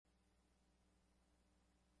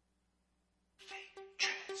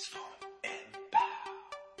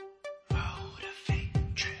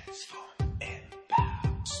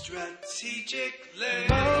Strategic Ladies.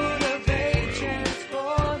 Motivate,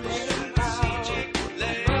 transform, and Strategic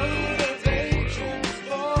Ladies. Motivate,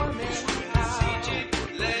 transform, and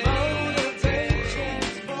Strategic Ladies. Motivate,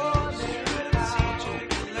 transform, and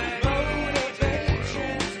Strategic Ladies. Motivate,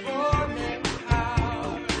 transform, and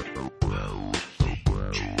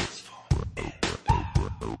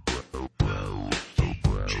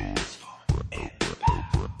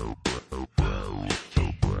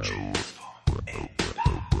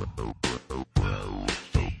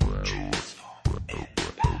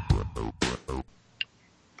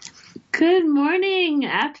Good morning,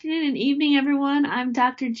 afternoon, and evening, everyone. I'm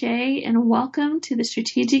Dr. J, and welcome to the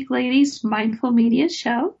Strategic Ladies Mindful Media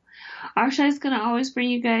Show. Our show is going to always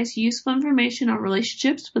bring you guys useful information on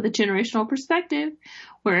relationships with a generational perspective.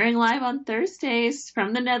 We're airing live on Thursdays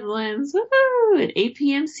from the Netherlands, woohoo, at 8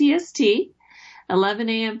 p.m. CST, 11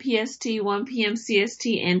 a.m. PST, 1 p.m.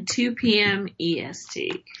 CST, and 2 p.m.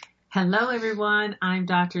 EST. Hello, everyone. I'm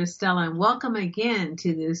Dr. Estella, and welcome again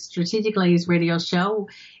to the Strategic Ladies Radio Show.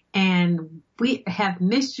 And we have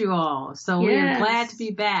missed you all, so we are glad to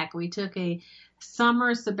be back. We took a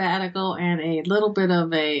summer sabbatical and a little bit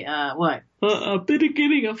of a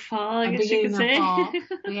beginning of fall, I guess you could say. Fall.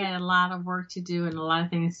 We had a lot of work to do and a lot of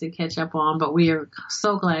things to catch up on, but we are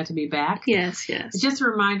so glad to be back. Yes. Just a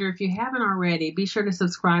reminder, if you haven't already, be sure to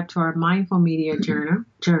subscribe to our Mindful Media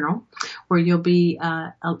Journal, where you'll be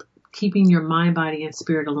keeping your mind, body, and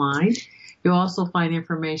spirit aligned. You'll also find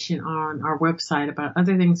information on our website about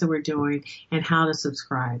other things that we're doing and how to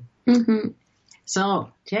subscribe. Mm-hmm.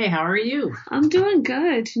 So, Jay, how are you? I'm doing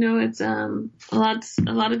good. You know, it's a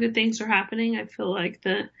lot of good things are happening. I feel like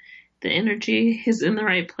the energy is in the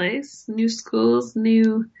right place. New schools,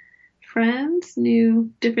 new friends,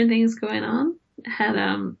 new different things going on.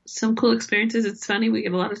 Had some cool experiences. It's funny, we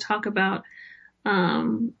get a lot of talk about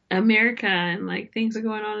America and like things are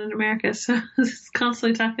going on in America. So it's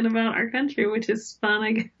constantly talking about our country, which is fun,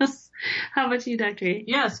 I guess. How about you, Dr. E?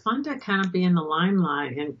 Yeah, it's fun to kind of be in the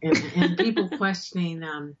limelight and people questioning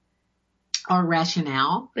our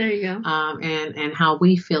rationale. There you go. And how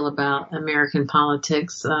we feel about American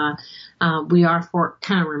politics. We are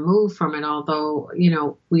kind of removed from it, although, you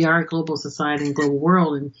know, we are a global society and global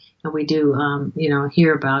world and we do,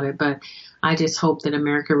 hear about it. But I just hope that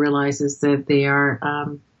America realizes that they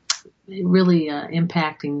are really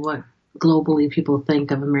impacting what globally people think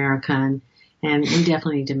of America, and we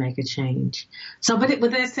definitely need to make a change. So, but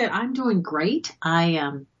with that said, I'm doing great.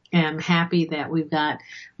 I am happy that we've got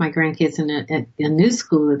my grandkids in a new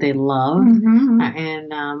school that they love, mm-hmm.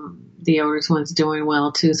 And the oldest one's doing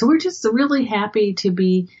well too. So we're just really happy to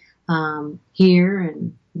be here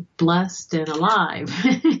and blessed and alive.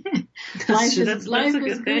 Life is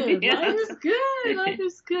good. Yeah. Life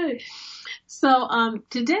is good. So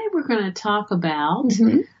today we're going to talk about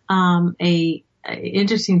mm-hmm. a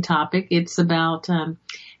interesting topic. It's about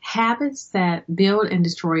habits that build and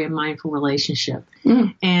destroy a mindful relationship,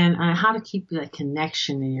 and how to keep that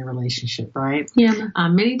connection in your relationship. Right? Yeah.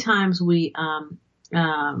 Many times we are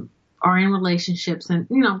in relationships, and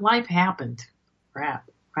life happened. Crap.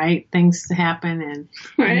 Right? Things happen, and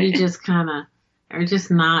you just kind of are just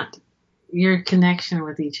not your connection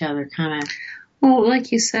with each other. Kind of. Well,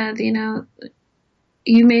 like you said,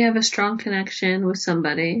 you may have a strong connection with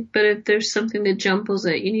somebody, but if there's something that jumbles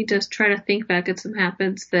it, you need to try to think back at some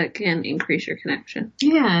habits that can increase your connection.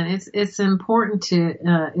 Yeah, and it's important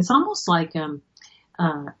to. It's almost like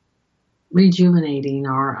rejuvenating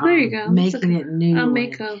or there you go. Making it new. A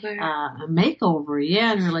makeover. A makeover,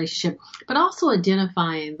 yeah, in a relationship, but also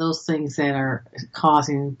identifying those things that are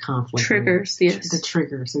causing conflict. Triggers, yes. The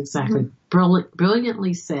triggers, exactly. Mm-hmm.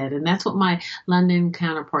 Brilliantly said, and that's what my London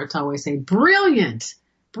counterparts always say. Brilliant,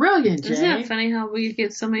 Jay. Isn't that funny how we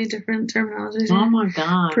get so many different terminologies? Oh my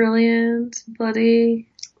God. Brilliant, bloody,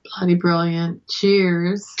 brilliant.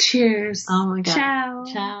 Cheers. Oh my God.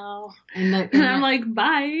 Ciao. And I'm like,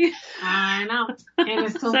 bye. I know. And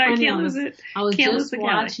it's so Sorry, funny. I can't lose it. I was just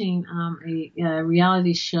watching a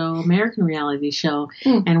reality show, American reality show,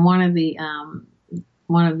 Mm. and one of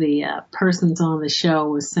the persons on the show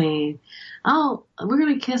was saying, "Oh, we're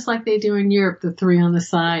gonna kiss like they do in Europe, the three on the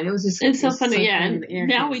side." It was just it's so funny, yeah. And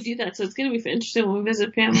now we do that, so it's gonna be interesting when we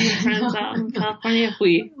visit family and friends out in California if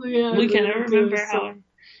we can remember how.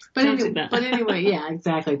 But anyway, yeah,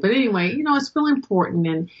 exactly. But anyway, it's really important,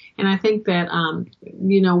 and I think that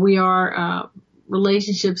we are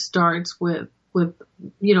relationship starts with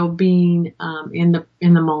being in the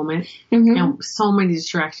moment, mm-hmm. and so many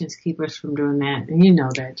distractions keep us from doing that, and you know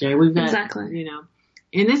that, Jay. We've got exactly.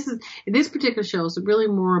 And this particular show is really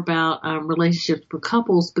more about relationships for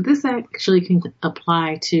couples, but this actually can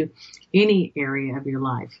apply to any area of your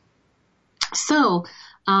life. So,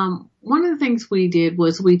 one of the things we did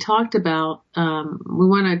was we talked about, we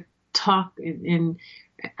want to talk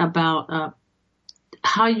about,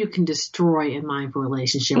 how you can destroy a mindful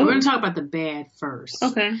relationship. We're going to talk about the bad first.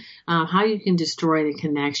 Okay. How you can destroy the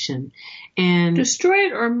connection. And destroy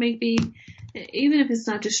it, or maybe, even if it's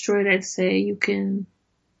not destroyed, I'd say you can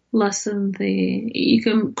you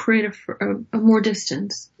can create a more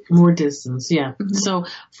distance. More distance, yeah. Mm-hmm. So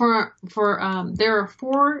there are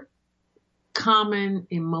 4 common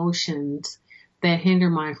emotions that hinder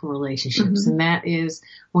mindful relationships, and that is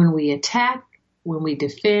when we attack, when we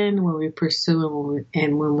defend, when we pursue,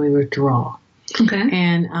 and when we withdraw. Okay.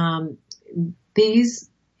 And these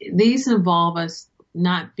involve us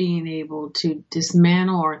not being able to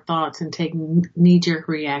dismantle our thoughts and take knee-jerk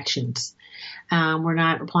reactions. We're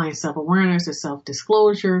not applying self-awareness or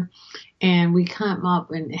self-disclosure, and we come up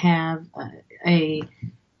and have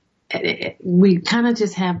we kind of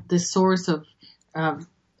just have this source of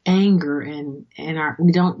anger, and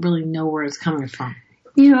we don't really know where it's coming from.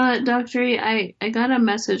 You know what, Dr. E, I got a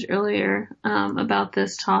message earlier about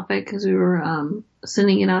this topic because we were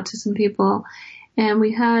sending it out to some people, and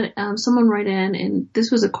we had someone write in, and this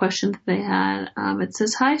was a question that they had. It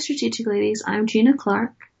says, "Hi, Strategic Ladies. I'm Janina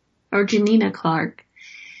Clark, and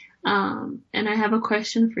I have a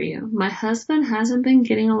question for you. My husband hasn't been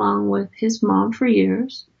getting along with his mom for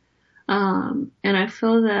years, and I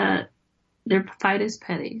feel that their fight is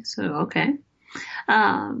petty." So, okay.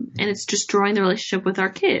 And it's destroying the relationship with our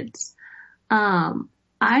kids.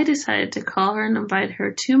 I decided to call her and invite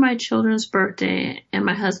her to my children's birthday, and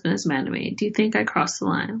my husband is mad at me. Do you think I crossed the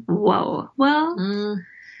line? Whoa. Well,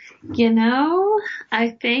 I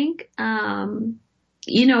think,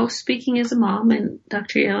 speaking as a mom, and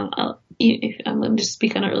Dr. Yale, I'm going to just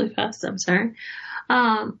speak on it really fast. I'm sorry.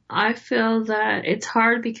 I feel that it's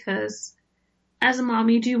hard because as a mom,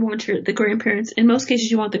 you do want the grandparents. In most cases,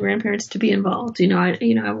 you want the grandparents to be involved. You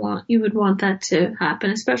would want that to happen,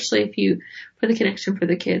 especially for the connection for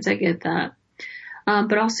the kids. I get that.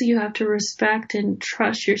 But also you have to respect and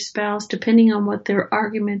trust your spouse depending on what their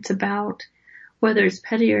argument's about, whether it's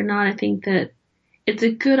petty or not. I think that it's a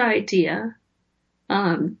good idea,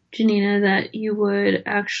 Janina, that you would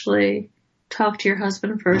actually talk to your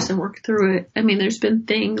husband first and work through it. I mean, there's been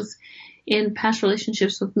things in past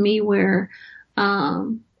relationships with me where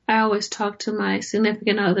I always talk to my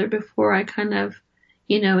significant other before I kind of,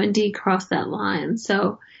 indeed cross that line.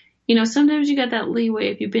 So, sometimes you got that leeway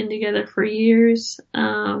if you've been together for years,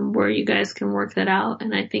 where you guys can work that out.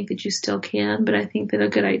 And I think that you still can, but I think that a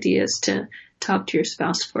good idea is to talk to your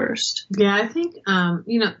spouse first. Yeah, I think,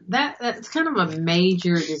 that's kind of a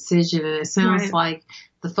major decision, and it sounds like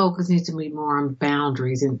the focus needs to be more on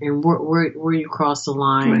boundaries and where you cross the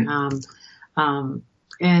line. Right.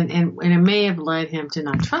 And it may have led him to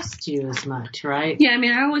not trust you as much, right? Yeah, I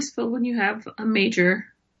mean, I always feel when you have a major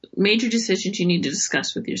decisions you need to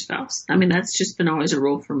discuss with your spouse. I mean, that's just been always a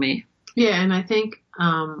rule for me. Yeah, and I think,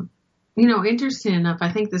 interesting enough,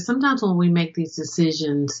 I think that sometimes when we make these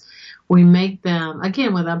decisions, we make them,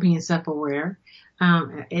 again, without being self-aware,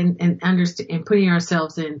 and understand, and putting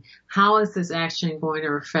ourselves in, how is this action going to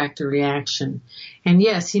affect a reaction? And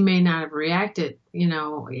yes, he may not have reacted, and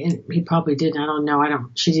he probably didn't. I don't know.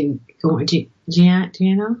 She didn't go into, Janina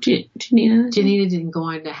didn't go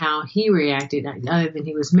into how he reacted, other than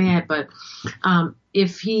he was mad. But,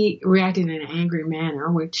 if he reacted in an angry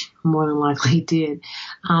manner, which more than likely he did,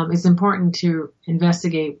 it's important to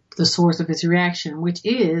investigate the source of his reaction, which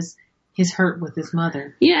is his hurt with his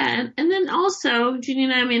mother. Yeah, and then also,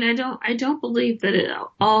 Janina, I mean, I don't believe that it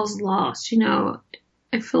all's lost.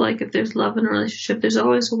 I feel like if there's love in a relationship, there's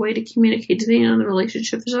always a way to communicate. Depending on the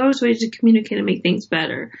relationship, there's always ways to communicate and make things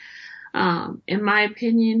better. In my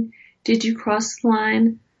opinion, did you cross the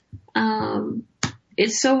line?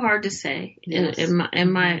 It's so hard to say. Yes. in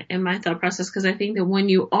my thought process, because I think that when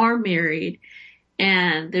you are married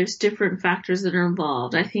and there's different factors that are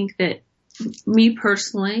involved, I think that me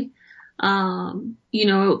personally,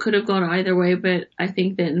 it could have gone either way, but I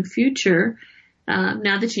think that in future,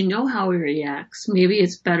 now that you know how he reacts, maybe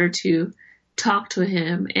it's better to talk to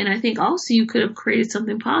him. And I think also you could have created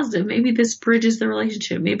something positive. Maybe this bridges the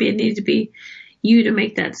relationship. Maybe it needs to be you to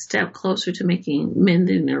make that step closer to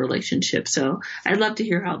mending the relationship. So I'd love to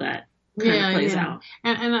hear how that kind of plays out.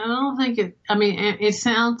 And I don't think it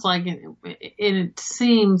sounds like it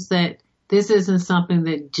seems that this isn't something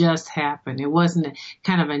that just happened. It wasn't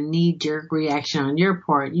kind of a knee-jerk reaction on your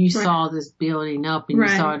part. You saw this building up, and you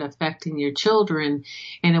saw it affecting your children,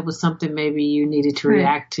 and it was something maybe you needed to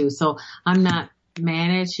react to. So I'm not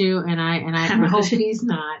mad at you, and I hope he's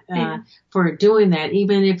not for doing that,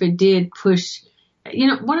 even if it did push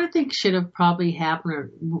what I think should have probably happened,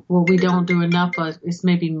 or what we don't do enough of, is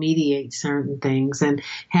maybe mediate certain things and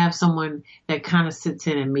have someone that kind of sits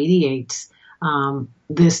in and mediates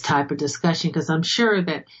this type of discussion. Because I'm sure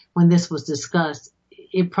that when this was discussed,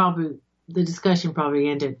 the discussion probably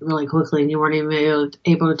ended really quickly, and you weren't even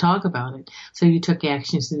able to talk about it. So you took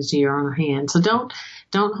actions into your own hands. So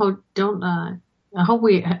I hope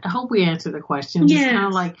we answer the question. Yes. It's kind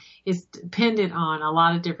of like it's dependent on a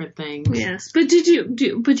lot of different things. Yes, but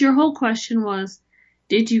but your whole question was,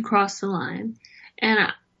 did you cross the line?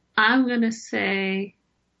 And I'm gonna say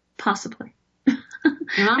possibly.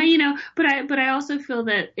 Yeah. But I also feel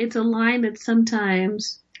that it's a line that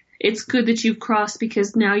sometimes it's good that you've crossed,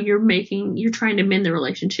 because now you're trying to mend the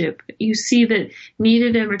relationship. You see that neither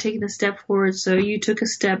of them are taking a step forward, so you took a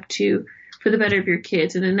step for the better of your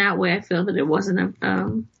kids. And in that way, I feel that it wasn't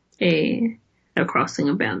a crossing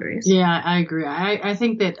of boundaries. Yeah, I agree. I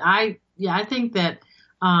think that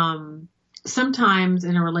sometimes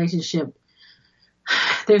in a relationship,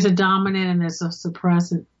 there's a dominant and there's a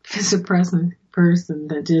suppressant person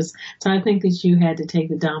so I think that you had to take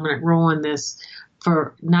the dominant role in this,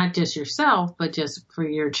 for not just yourself, but just for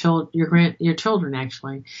your children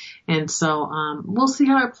actually. And so, we'll see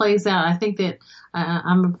how it plays out. I think that,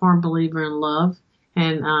 I'm a firm believer in love,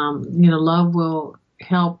 and, love will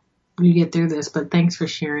help you get through this, but thanks for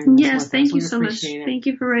sharing this. Yes. Thank you so much. Thank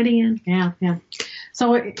you for writing in. Yeah. Yeah.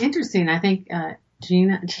 So interesting. I think,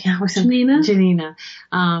 Janina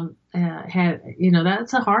had,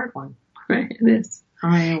 that's a hard one. Right. It is.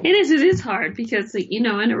 Right. It is hard because, in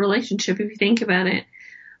a relationship, if you think about it,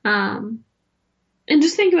 and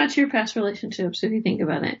just think about your past relationships, if you think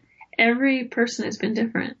about it, every person has been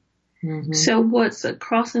different. Mm-hmm. So what's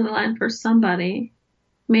crossing the line for somebody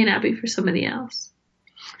may not be for somebody else.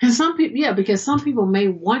 And some people, because some people may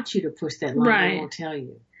want you to push that line, right. They won't tell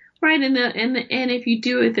you. Right, and if you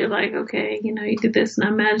do it, they're like, okay, you did this, and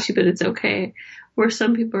I'm mad at you, but it's okay. Where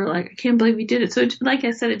some people are like, I can't believe you did it. So, like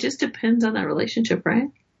I said, it just depends on that relationship,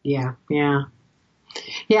 right? Yeah.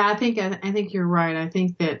 I think you're right. I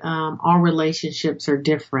think that all relationships are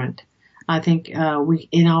different. I think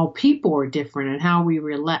all people are different, and how we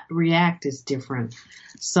react is different.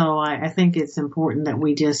 So I think it's important that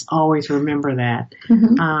we just always remember that.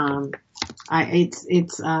 Mm-hmm.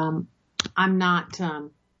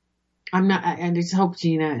 I just hope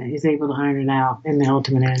Gina is able to iron it out in the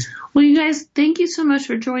ultimate end. Well, you guys, thank you so much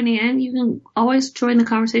for joining in. You can always join the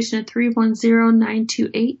conversation at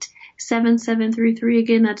 310-928-7733.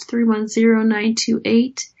 Again, that's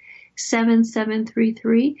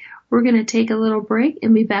 310-928-7733. We're going to take a little break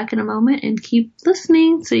and be back in a moment, and keep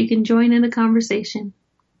listening so you can join in the conversation.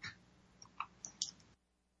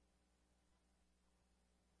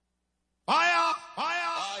 Fire!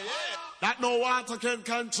 That no water can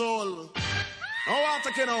control. No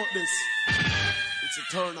water can out this. It's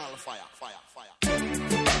eternal fire.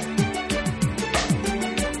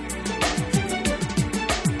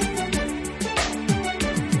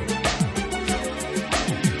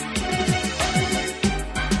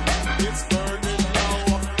 It's burning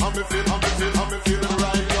now. I'm feeling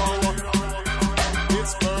right now.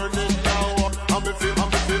 It's burning now. I'm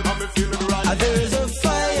feeling right now. There's a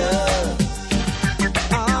fire.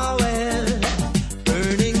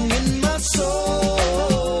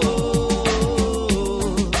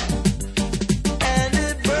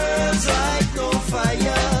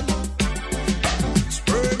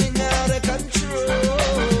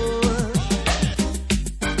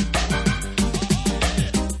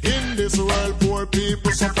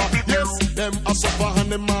 People suffer, yes, them a suffer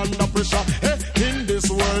and them under pressure. Hey, in this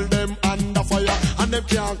world, them under fire, and them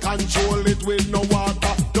can't control it with no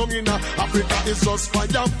water. Down in Africa, it's just fire.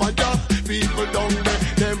 People down there,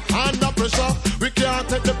 them under pressure. We can't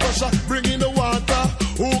take the pressure, bring in the water.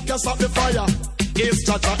 Who can stop the fire? It's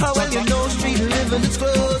cha-cha. Well, street living is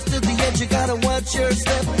close to the edge. You gotta watch your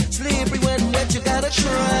step. Slippery when wet, you gotta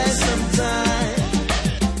try sometime.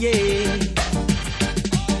 Yeah.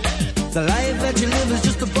 The life that you live is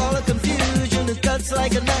just a ball of confusion. It cuts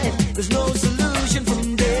like a knife. There's no solution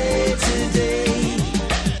from day to day.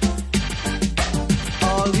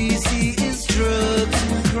 All we see is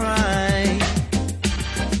drugs and crime.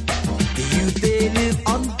 The youth, they live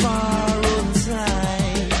on borrowed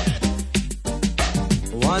time.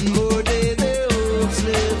 One more day, their hope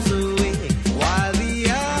slips away, while the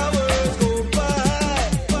hours go by.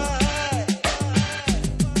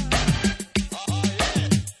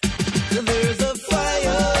 There's a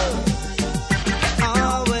fire,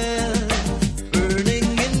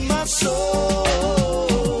 burning in my soul,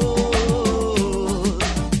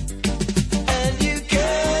 and you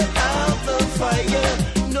can't out the fire.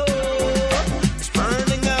 No, it's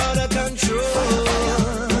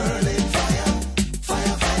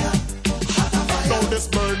this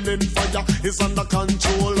burning fire is under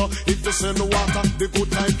control. If you send water, the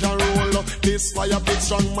good time can roll. This fire big,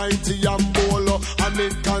 strong, mighty and bold, and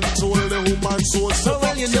it control the human soul. So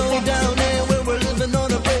well, you know down there where we're living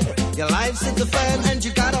on a prayer, your life's in the fan and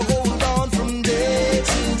you gotta hold on from day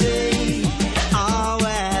to day. Oh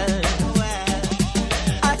well,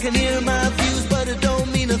 I can hear my views, but it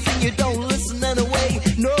don't mean a thing. You don't listen anyway.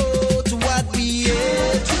 No to what we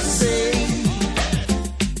had to say.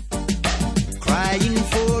 Crying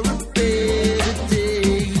for a better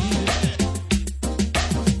day,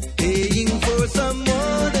 paying for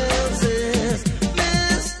someone else's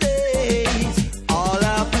mistakes. All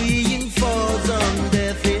our praying falls on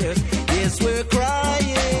deaf ears. Yes, we're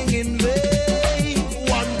crying in vain.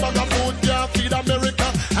 One bag of food can't feed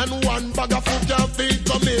America, and one bag of food can't feed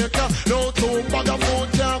Jamaica. No two bag of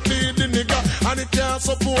food can't feed the nigga, and it can't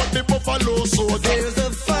support the buffalo soldier. There's a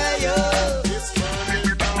fire, It's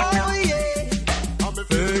burning down. oh yeah, I'm a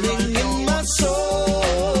feeling burning right in my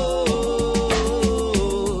soul,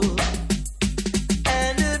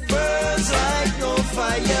 and it burns like no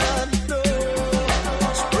fire, no.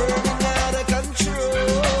 It's burning out of control.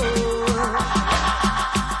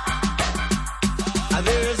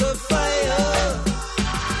 There's a fire,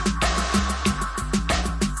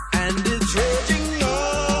 and it's raging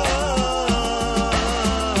hard,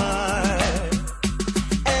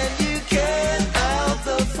 and you can't out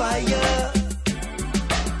the fire.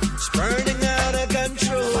 It's burning out of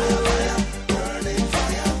control. Burning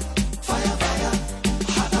fire, fire, fire,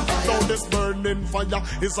 hotter fire. now. This burning fire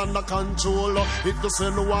is under control. If you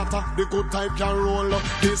send water, the good type can roll.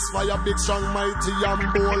 This fire big, strong, mighty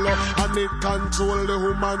and bold, and it control the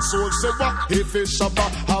human soul. Say what? If it's Shabba,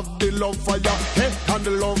 have the love fire, hey, and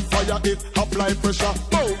the love fire it apply pressure.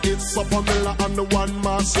 Oh, it's a Pamela and the one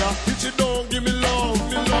mass, yeah. If you don't give me love,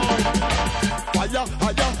 me love. Fire,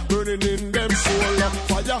 higher, burning in them soul.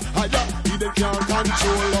 Fire, higher, they can't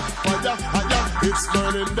control. Fire, higher, it's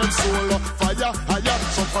burning them soul. Fire, higher,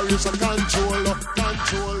 separation control,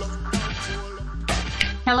 control.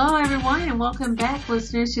 Hello, everyone, and welcome back,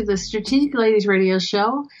 listeners, to the Strategic Ladies Radio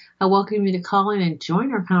Show. I welcome you to call in and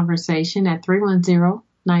join our conversation at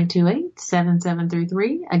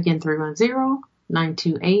 310-928-7733. Again,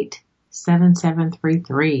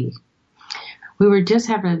 310-928-7733. We were just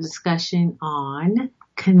having a discussion on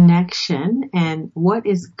connection and what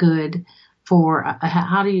is good for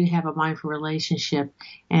how do you have a mindful relationship,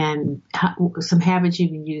 and some habits you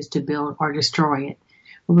can use to build or destroy it.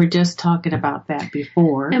 We were just talking about that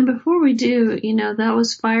before. And before we do, that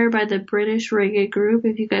was Fire by the British reggae group.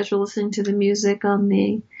 If you guys were listening to the music on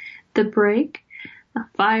the break,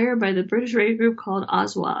 Fire by the British reggae group called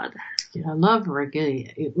Oswald. Yeah, I love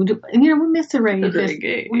reggae. We missed the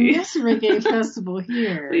reggae. We missed the reggae festival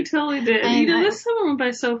here. We totally did. And this summer went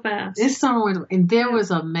by so fast. This summer went, and there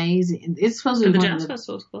was amazing. It's supposed to be the one jazz of the,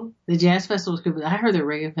 festival was cool. The jazz festival was good, but I heard the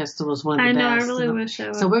reggae festival was one of the best. I know. I really wish I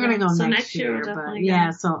would. So we're gonna go so next year. We'll But definitely yeah,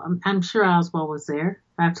 go. so I'm sure Oswald was there.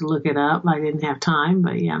 I have to look it up. I didn't have time,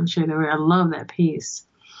 but yeah, I'm sure they were. I love that piece.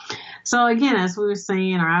 So again, as we were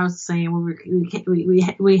saying, or I was saying,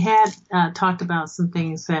 we had talked about some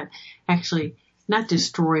things that actually not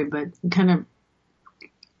destroy, but kind of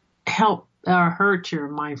help or hurt your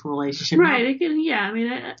mindful relationship. Right. Again, yeah. I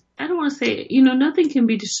mean, I don't want to say, nothing can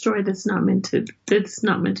be destroyed that's not meant to be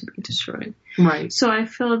destroyed. Right. So I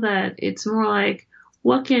feel that it's more like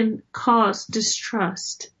what can cause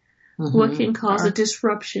distrust, what can cause a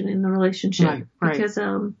disruption in the relationship. Right. Because,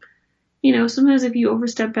 sometimes if you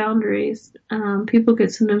overstep boundaries, people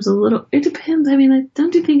get sometimes a little, it depends. I mean,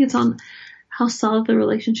 don't you think it's on how solid the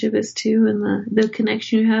relationship is too, and the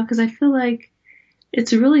connection you have? Because I feel like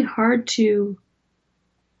it's really hard to,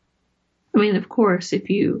 of course,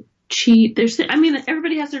 if you cheat,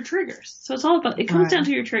 everybody has their triggers. So it's all about, it comes down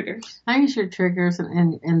to your triggers. I think it's your triggers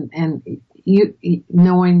and you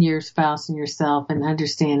knowing your spouse and yourself and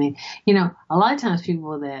understanding, a lot of times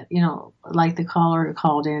people that, like the caller who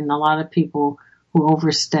called in, a lot of people who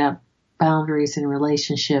overstep boundaries in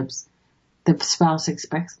relationships, the spouse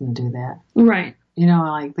expects them to do that. Right.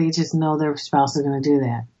 They just know their spouse is going to do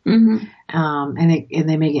that. Mm-hmm. And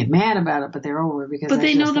they may get mad about it, but they're over it because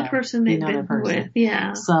they know the person they've been with.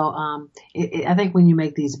 Yeah. So, I think when you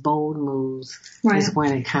make these bold moves is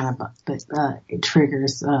when it kind of, it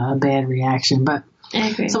triggers a bad reaction. But, I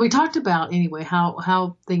agree. So we talked about anyway,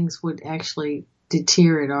 how things would actually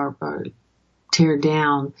deteriorate or tear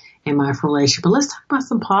down in my relationship. But let's talk about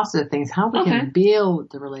some positive things, how we can build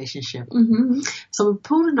the relationship. Mm-hmm. So we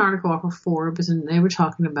pulled an article off of Forbes, and they were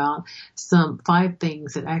talking about 5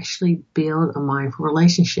 things that actually build a mindful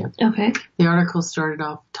relationship. Okay. The article started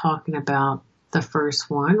off talking about the first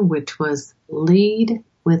one, which was lead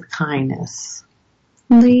with kindness.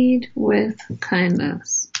 Lead with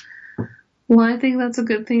kindness. Well, I think that's a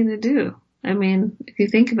good thing to do. I mean, if you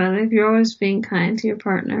think about it, if you're always being kind to your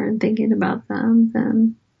partner and thinking about them,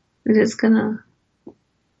 then it is going to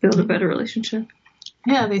build a better relationship.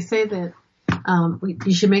 Yeah, they say that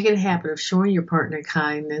you should make it a habit of showing your partner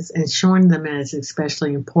kindness and showing them as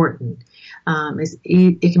especially important.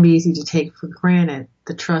 It can be easy to take for granted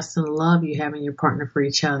the trust and love you have in your partner for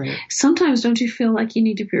each other. Sometimes don't you feel like you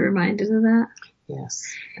need to be reminded of that? Yes.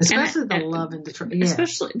 Especially the love and the trust. Yeah.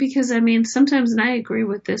 Especially because, I mean, sometimes, and I agree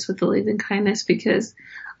with this with the lead and kindness, because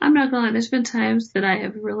I'm not going to lie, there's been times that I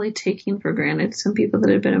have really taken for granted some people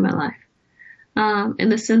that have been in my life. In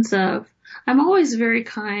the sense of, I'm always very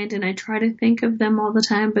kind and I try to think of them all the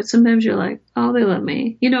time, but sometimes you're like, oh, they love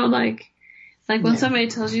me. You know, like when somebody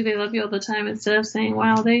tells you they love you all the time, instead of saying,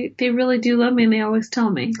 wow, they really do love me and they always tell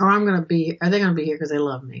me. Or are they going to be here because they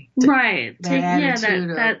love me? Right.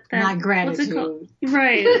 That not gratitude. What's it called?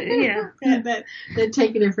 Right. Yeah. They're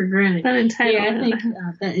taking it for granted. That entitlement. Yeah, I think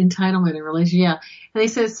that entitlement in relation. Yeah. And they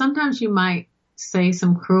said sometimes you might say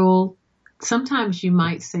something cruel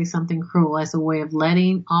as a way of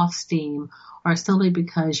letting off steam, or simply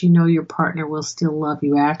because you know your partner will still love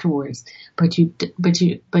you afterwards. But you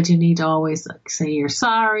need to always say you're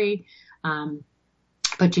sorry.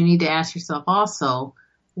 But you need to ask yourself also,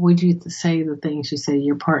 would you say the things you say to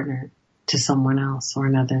your partner to someone else or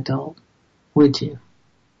another adult? Would you?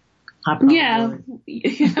 Yeah.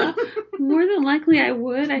 More than likely I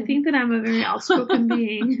would. I think that I'm a very outspoken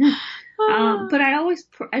being. But I always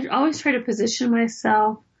try to position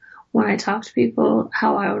myself when I talk to people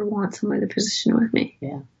how I would want somebody to position with me.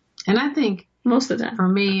 Yeah. And I think most of the time, for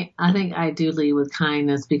me, I think I do lead with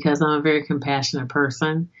kindness because I'm a very compassionate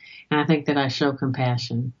person, and I think that I show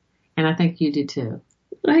compassion, and I think you do too.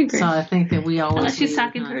 I agree. So I think that we always. Unless she's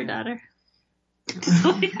talking to her daughter.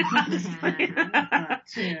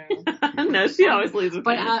 No, she always leaves with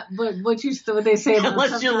her. But what they say about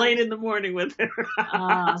unless you're late in the morning with her.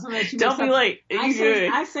 Don't be late.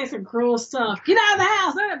 I say some cruel stuff. Get out of the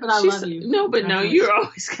house, but I love you. No, you're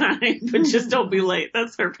always kind. But just don't be late.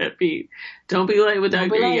 That's her pet peeve. Don't be late with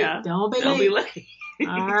Dr. Yeah. Don't be late.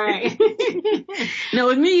 All right. No,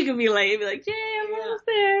 with me you can be late. You'd be like, yeah, I'm almost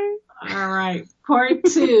there. All right. Part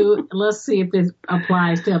 2, let's see if this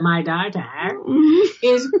applies to my daughter,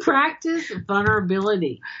 is practice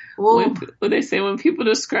vulnerability. When they say when people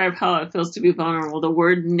describe how it feels to be vulnerable, the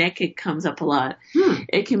word naked comes up a lot.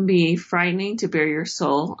 It can be frightening to bare your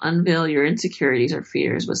soul, unveil your insecurities or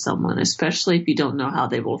fears with someone, especially if you don't know how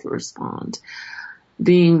they will respond.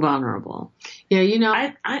 Being vulnerable. Yeah, you know.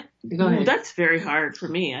 Go ahead. That's very hard for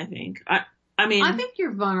me, I think. I mean. I think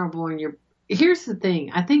you're vulnerable and here's the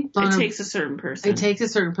thing. I think it takes a certain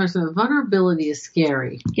person. Vulnerability is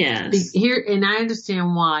scary. Yes. And I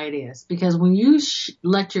understand why it is. Because when you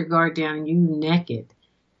let your guard down and you naked,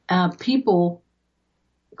 people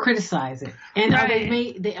criticize it. And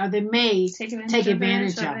they may take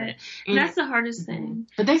advantage of it. And that's the hardest thing.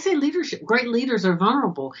 But they say great leaders are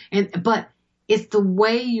vulnerable. But it's the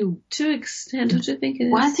way you. To extent, what you think it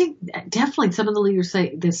is. Well, I think definitely some of the leaders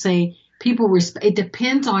say people respect. It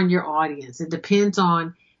depends on your audience. It depends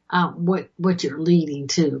on what you're leading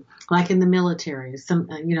to. Like in the military, some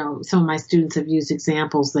of my students have used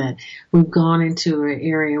examples that we've gone into an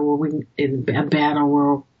area where in a battle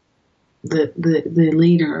where the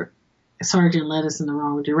leader, sergeant, led us in the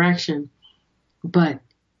wrong direction, but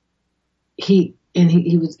he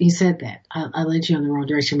said that I led you in the wrong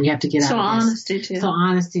direction. We have to get out of this. So honesty too. So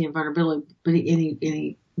honesty and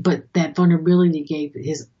vulnerability, but that vulnerability gave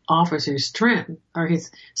his officers strength or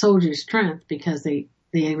his soldiers strength because they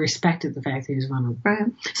respected the fact that he was vulnerable.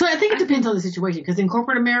 Right. So I think it depends on the situation because in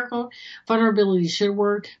corporate America, vulnerability should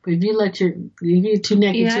work, but if you're too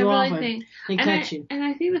naked too often, they cut you. And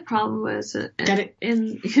I think the problem was got it.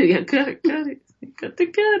 Got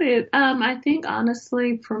it. I think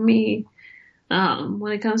honestly for me,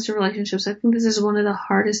 when it comes to relationships, I think this is one of the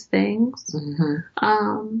hardest things.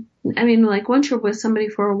 Mm-hmm. I mean, like once you're with somebody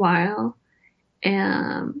for a while,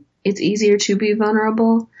 it's easier to be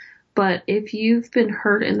vulnerable. But if you've been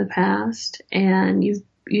hurt in the past and you've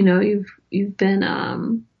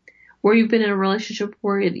been, where you've been in a relationship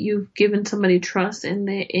where you've given somebody trust and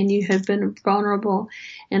you have been vulnerable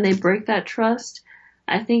and they break that trust,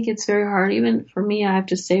 I think it's very hard. Even for me, I have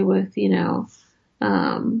to stay with,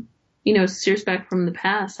 steers back from the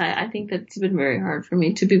past. I think that it's been very hard for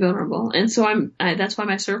me to be vulnerable. And so that's why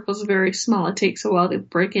my circle is very small. It takes a while to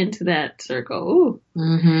break into that circle. Ooh.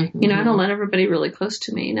 Mm-hmm, I don't let everybody really close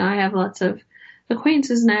to me. I have lots of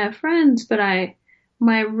acquaintances and I have friends, but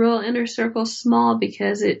my real inner circle small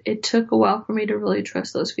because it took a while for me to really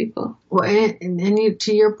trust those people. Well, and you,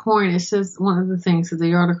 to your point, it says one of the things that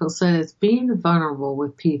the article said is being vulnerable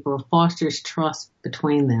with people fosters trust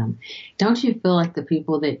between them. Don't you feel like the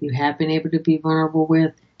people that you have been able to be vulnerable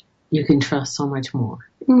with, you can trust so much more?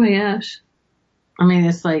 Oh my gosh. I mean,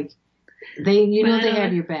 it's like they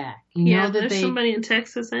have your back. You know that there's somebody in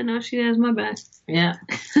Texas. I know she has my back. Yeah.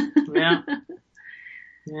 Yeah.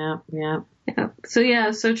 Yeah.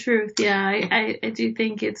 So truth. Yeah, I do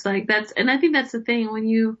think it's like that's, and I think that's the thing when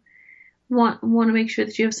you want to make sure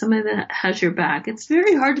that you have somebody that has your back. It's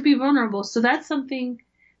very hard to be vulnerable. So that's something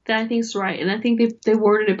that I think is right. And I think they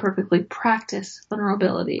worded it perfectly. Practice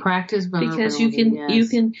vulnerability. Practice vulnerability. Because you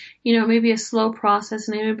can, maybe a slow process.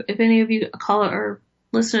 And if any of you or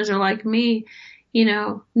listeners are like me,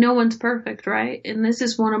 no one's perfect, right? And this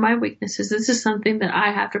is one of my weaknesses. This is something that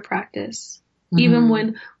I have to practice. Even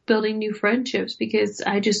when building new friendships, because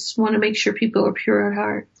I just want to make sure people are pure at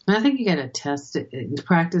heart. I think you got to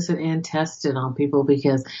practice it and test it on people,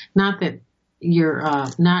 because not that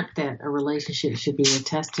a relationship should be a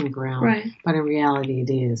testing ground, right? But in reality it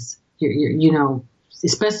is. You're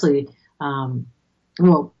especially, I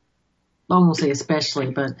won't say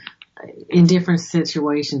especially, but in different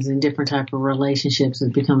situations, in different type of relationships,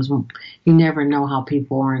 it becomes, you never know how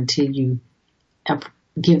people are until you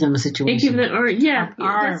give them a situation. That's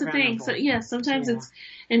the thing. So sometimes it's,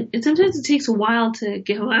 and sometimes it takes a while to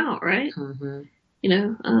get them out, right? Mm-hmm.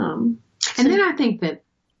 And then I think that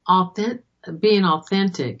being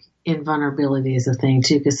authentic in vulnerability is a thing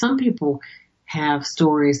too, because some people have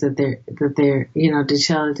stories that they're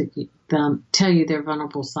to tell you their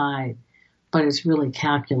vulnerable side, but it's really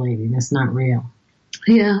calculating. It's not real.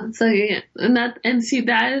 Yeah. So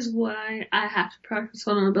that is why I have to practice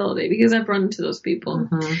vulnerability, because I've run into those people.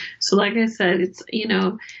 Mm-hmm. So like I said, it's,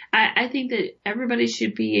 I think that everybody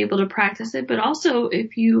should be able to practice it, but also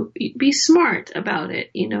if you be smart about it,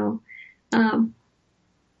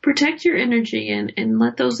 protect your energy and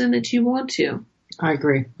let those in that you want to. I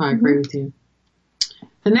agree. I agree with you.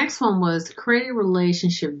 The next one was create a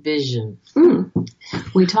relationship vision.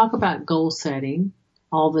 We talk about goal setting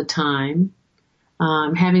all the time.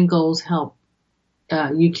 Having goals help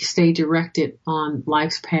you stay directed on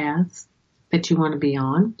life's path that you want to be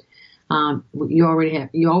on.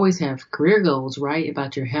 You always have career goals, right?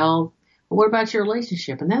 About your health. But what about your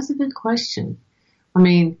relationship? And that's a good question. I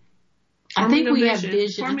mean, I think we have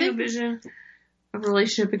vision. Forming a vision of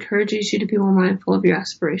relationship encourages you to be more mindful of your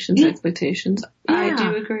aspirations and expectations. Yeah. I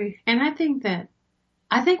do agree. And I think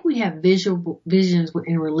we have visions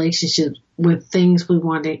in relationships with things we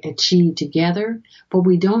want to achieve together, but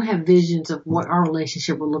we don't have visions of what our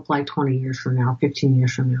relationship will look like 20 years from now, 15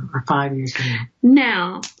 years from now, or 5 years from now.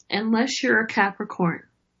 Now, unless you're a Capricorn.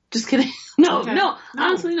 Just kidding. No.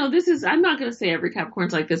 Honestly, no, I'm not going to say every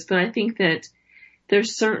Capricorn's like this, but I think that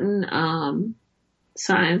there's certain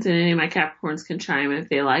signs, and any of my Capricorns can chime in if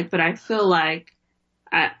they like, but I feel like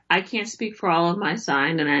I can't speak for all of my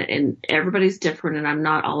sign, and everybody's different, and I'm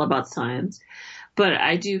not all about signs, but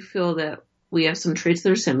I do feel that we have some traits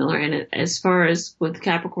that are similar. And as far as with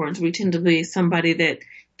Capricorns, we tend to be somebody that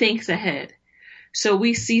thinks ahead. So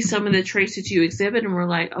we see some of the traits that you exhibit, and we're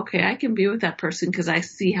like, okay, I can be with that person because I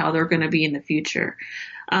see how they're going to be in the future.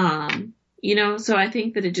 So I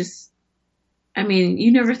think that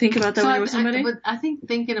you never think about that when you're with somebody. But I think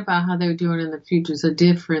thinking about how they're doing in the future is so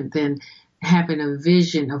different than having a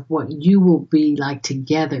vision of what you will be like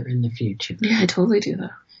together in the future. Yeah, I totally do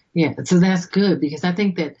that. Yeah, so that's good, because I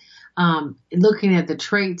think that looking at the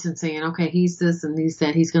traits and saying, okay, he's this and he's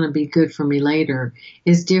that, he's going to be good for me later,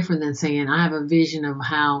 is different than saying I have a vision of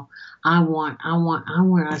how I want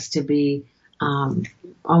us to be. I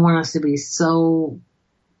want us to be so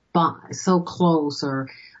close, or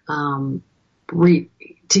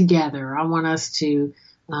together. I want us to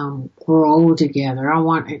grow together.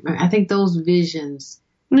 I think those visions.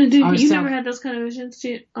 You never had those kind of visions, do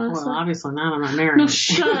you? Honestly? Well, obviously not. I'm not married. No,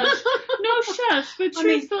 shush. But truth, do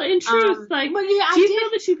you feel that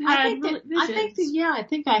you've had visions? I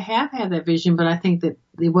think I have had that vision, but I think that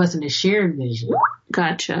it wasn't a shared vision.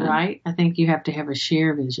 Gotcha. Right? I think you have to have a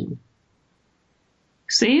shared vision.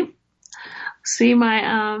 See,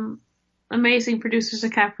 my amazing producer's a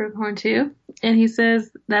Capricorn too, and he says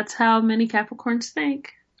that's how many Capricorns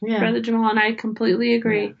think. Yeah. Brother Jamal and I completely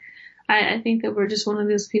agree. Yeah. I think that we're just one of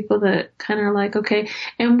those people that kind of are like, okay,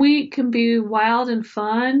 and we can be wild and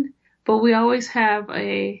fun, but we always have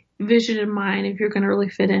a vision in mind if you're going to really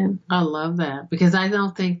fit in. I love that, because I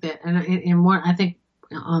don't think that, and what I think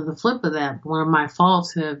on the flip of that, one of my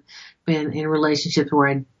faults have been in relationships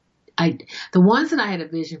where the ones that I had a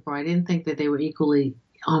vision for, I didn't think that they were equally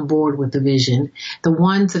on board with the vision. The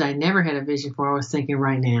ones that I never had a vision for, I was thinking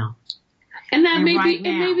right now. And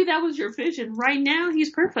maybe that was your vision. Right now, he's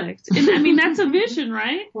perfect. And I mean, that's a vision,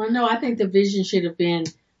 right? Well, no, I think the vision should have been,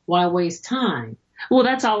 why waste time? Well,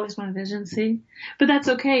 that's always my vision, see? But that's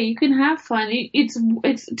okay. You can have fun. It's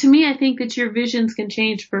to me, I think that your visions can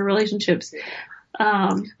change for relationships.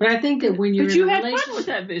 But I think that when you're in a relationship. But you had fun with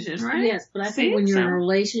that vision, right? Yes, but I think when you're in a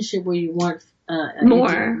relationship where you want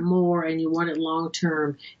more and you want it long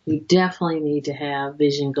term, you definitely need to have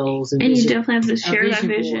vision goals and you definitely have to share that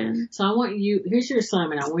vision. Board. So I want you, here's your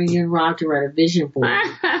assignment. I want you and Rob to write a vision board.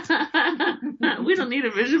 We don't need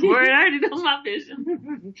a vision board. I already know my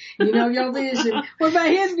vision. You know your vision. What about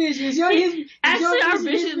his vision? Actually, our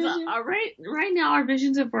visions are right now. Our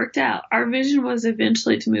visions have worked out. Our vision was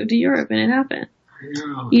eventually to move to Europe, and it happened.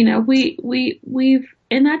 No. You know, we've,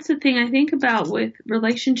 and that's the thing I think about with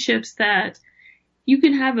relationships, that you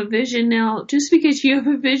can have a vision. Now, just because you have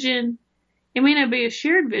a vision, it may not be a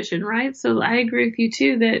shared vision, right? So I agree with you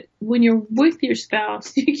too, that when you're with your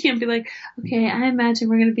spouse, you can't be like, okay, I imagine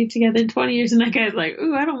we're going to be together in 20 years. And that guy's like,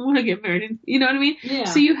 ooh, I don't want to get married. You know what I mean? Yeah.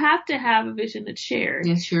 So you have to have a vision that's shared.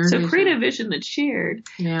 Yes, sure. So create a vision that's shared,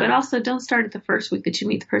 but also don't start at the first week that you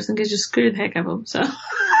meet the person, because you screw the heck out of them. So,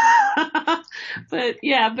 but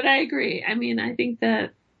I agree. I mean, I think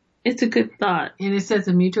that it's a good thought. And it says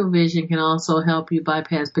a mutual vision can also help you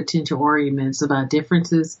bypass potential arguments about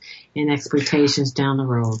differences in expectations down the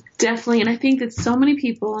road. Definitely. And I think that so many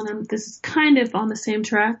people, and this is kind of on the same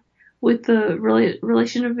track with the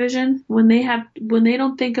relationship vision, when they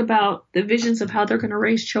don't think about the visions of how they're going to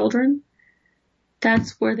raise children,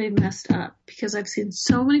 that's where they messed up. Because I've seen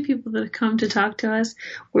so many people that have come to talk to us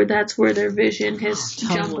where that's where their vision has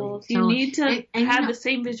jumbled. You need to have the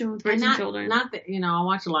same vision with raising children. Not that, I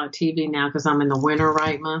watch a lot of TV now because I'm in the winter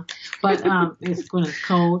right month, but it's when it's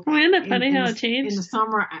cold. Oh, isn't that funny how it changed? In the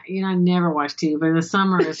summer, I never watch TV, but in the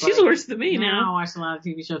summer it's She's worse than me now. I watch a lot of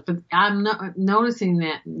TV shows, but I'm noticing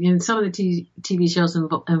that in some of the TV shows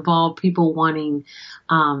involve people wanting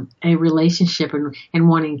a relationship and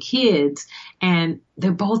wanting kids, and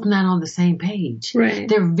they're both not on the same page. Right.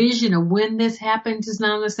 Their vision of when this happens is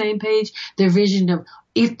not on the same page. Their vision of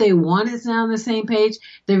if they want it's not on the same page.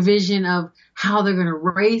 Their vision of how they're going to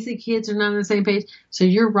raise the kids are not on the same page. So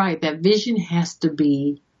you're right. That vision has to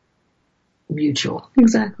be mutual.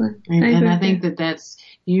 Exactly. And I think that's,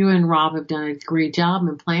 you and Rob have done a great job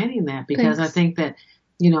in planning that, because I think that,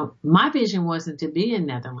 my vision wasn't to be in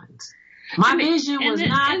Netherlands. My vision was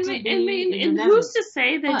not to be. And who's to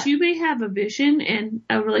say that you may have a vision and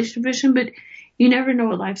a relationship vision, but you never know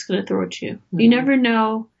what life's going to throw at you. Mm-hmm. You never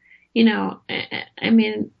know. I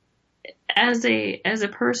mean, as a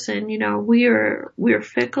person, we're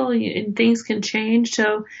fickle and things can change.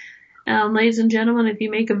 So, ladies and gentlemen, if you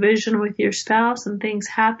make a vision with your spouse and things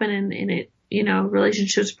happen and it,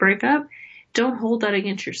 relationships break up, don't hold that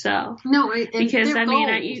against yourself. No, because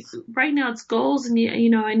right now it's goals, and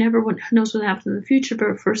I never knows what happens in the future.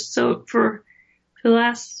 But for the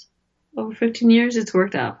last over 15 years, it's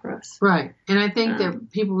worked out for us. Right, and I think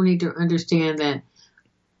that people need to understand that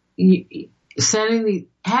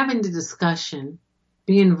having the discussion,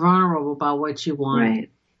 being vulnerable about what you want.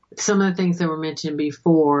 Right. Some of the things that were mentioned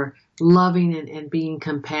before, loving and being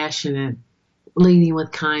compassionate, leading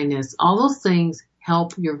with kindness, all those things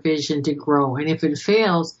help your vision to grow. And if it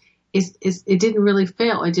fails, it didn't really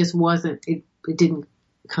fail. It just wasn't, it didn't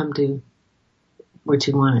come to what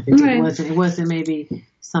you wanted. It wasn't maybe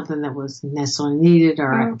something that was necessarily needed,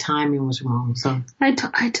 or timing was wrong. So I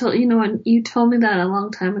told, and you told me that a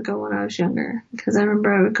long time ago when I was younger, because I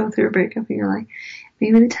remember I would go through a breakup and you're like,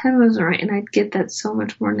 maybe the timing wasn't right. And I get that so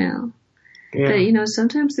much more now. Yeah. That,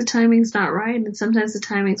 sometimes the timing's not right and sometimes the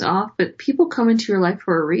timing's off, but people come into your life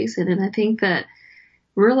for a reason. And I think that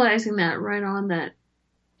realizing that right on, that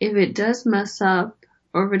if it does mess up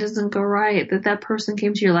or if it doesn't go right, that person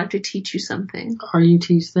came to your life to teach you something. Or you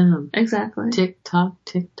teach them. Exactly. Tick tock,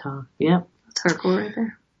 tick tock. Yep. That's hardcore right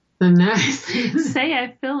there. The next. Say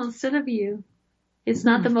I feel instead of you. It's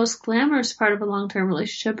not the most glamorous part of a long-term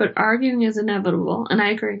relationship, but arguing is inevitable, and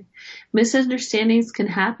I agree. Misunderstandings can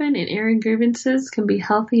happen, and airing grievances can be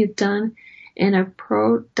healthy if done in a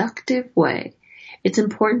productive way. It's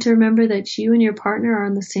important to remember that you and your partner are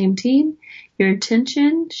on the same team. Your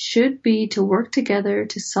intention should be to work together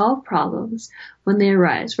to solve problems when they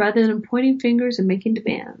arise, rather than pointing fingers and making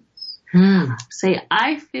demands. Say,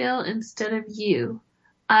 I feel instead of you.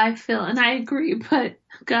 I feel, and I agree, but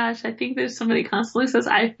gosh, I think there's somebody constantly says,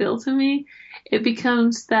 I feel to me. It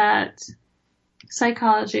becomes that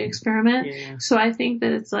psychology experiment. Yeah. So I think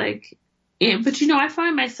that it's like, But I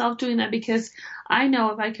find myself doing that because I know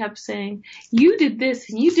if I kept saying, you did this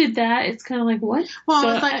and you did that, it's kind of like, what? Well, So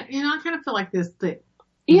it's like, I kind of feel like this thing.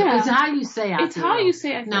 Yeah. It's how you say I feel. It's how you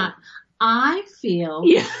say I feel. Not, I feel,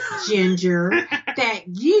 Yeah. Ginger, that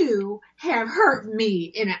you have hurt me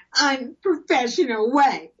in an unprofessional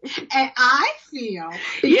way. And I feel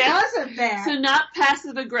because of that. So not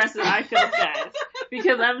passive aggressive, I feel bad.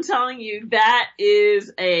 Because I'm telling you, that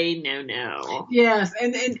is a no-no. Yes.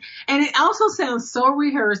 And it also sounds so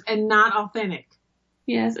rehearsed and not authentic.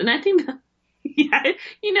 Yes. And I think that, this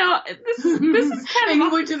is kind and of.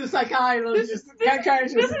 you went to the psychiatrist.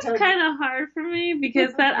 This is kind of hard for me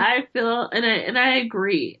because that I feel, and I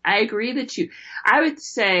agree. I agree that I would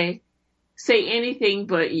say anything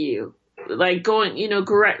but you. Like going,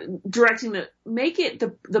 directing make it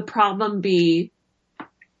the problem be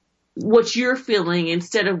what you're feeling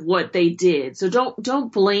instead of what they did. So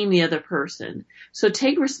don't blame the other person. So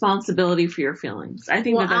take responsibility for your feelings. I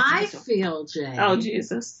think I feel, Jay. Oh,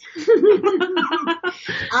 Jesus.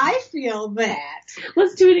 I feel that.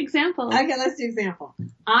 Let's do an example. Okay, let's do an example.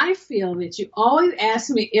 I feel that you always ask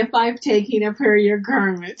me if I've taken a pair of your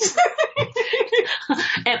garments.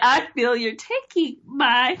 And I feel you're taking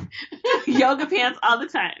my yoga pants all the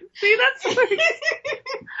time. See, that's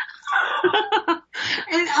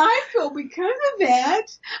and I feel because of that,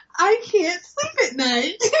 I can't sleep at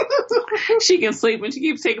night. She can sleep when she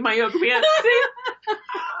keeps taking my yoga pants. See?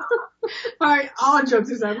 All right, all jokes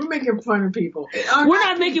aside, we're making fun of people. We're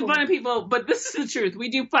not making fun of people, but this is the truth. We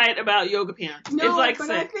do fight about yoga pants. No, it's like but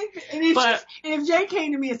sick. I think, if Jay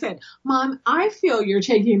came to me and said, "Mom, I feel you're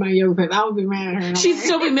taking my yoga pants," I would be mad at her. She'd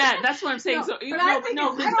still be mad. That's what I'm saying. No,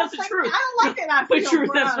 that's the truth. I don't like that. I feel truth.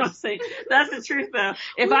 That's what I'm saying. That's the truth, though.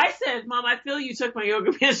 If I said, "Mom, I feel you took my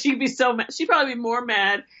yoga pants," she'd be so mad. She'd probably be more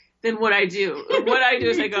mad than what I do. What I do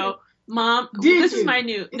is I go, "Mom, this is my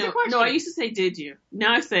new." No, I used to say, "Did you?"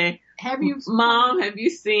 Now I say, Mom, have you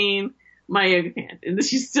seen my yoga pants? And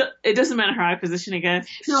she's still, it doesn't matter how I position it, guys.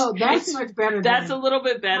 No, that's much better. That's a little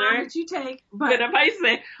bit better. Mom, did you take? But if I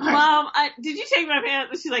say, Mom, did you take my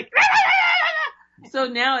pants? And she's like, so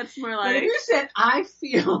now it's more like. But if you said, I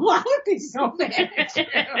feel, I would be so mad at you.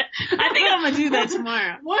 I think I'm going to do that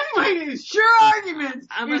tomorrow. One of my sure arguments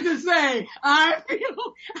is to say, I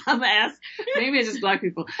feel. I'm going to ask, maybe it's just black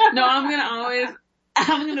people. No, I'm going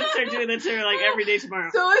to start doing that to her like every day tomorrow.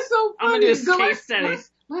 So it's so funny. I'm going to do a case study.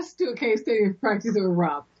 Let's do a case study and practice it with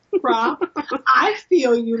Rob. Rob, I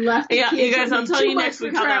feel you left the kids. You guys, I'll tell you next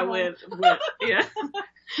week how that went. Yeah.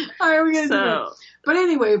 All right, we're going to do it. But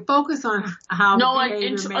anyway, focus on how in all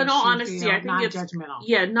honesty, I think not it's judgmental.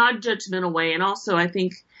 Yeah, not judgmental way. And also I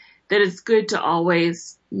think that it's good to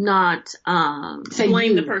always not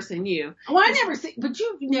blame the person you. Well, I never say, but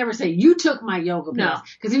you never say you took my yoga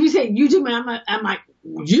pants. Because if you say you took my, I'm like,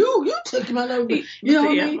 you took my yoga pants. You know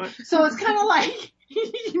what I mean? So it's kind of like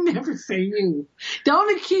you never say you.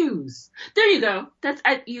 Don't accuse. There you go.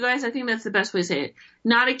 You guys. I think that's the best way to say it.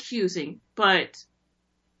 Not accusing, but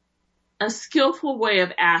a skillful way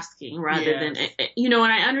of asking rather than, and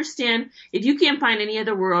I understand if you can't find any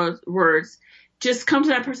other words, just come to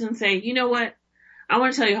that person and say, you know what? I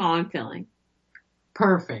want to tell you how I'm feeling.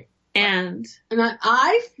 Perfect. And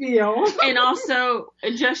I feel. And also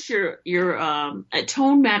adjust your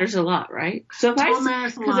tone matters a lot, right? So if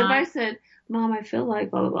I said, Mom, I feel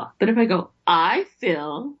like blah, blah, blah. But if I go, I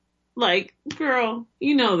feel like, girl,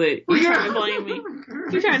 you know that you're trying to blame me.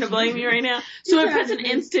 You're trying to blame me right now. So it puts an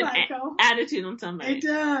instant attitude on somebody. It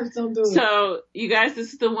does. Don't do it. So, you guys,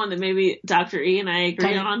 this is the one that maybe Dr. E and I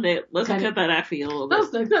agree on. That let's cut that out for you a little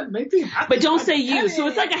bit. But don't say you. So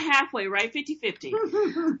it's like a halfway, right?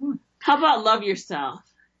 50-50. How about love yourself?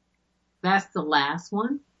 That's the last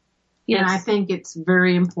one. Yes. And I think it's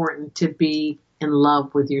very important to be in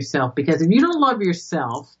love with yourself, because if you don't love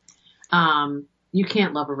yourself, you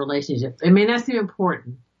can't love a relationship. I mean, that's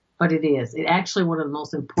important, but it is. It's actually one of the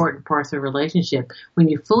most important parts of a relationship. When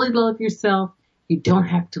you fully love yourself, you don't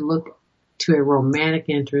have to look to a romantic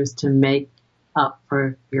interest to make up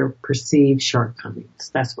for your perceived shortcomings.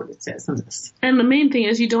 That's what it says in this. And the main thing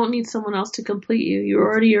is you don't need someone else to complete you. You're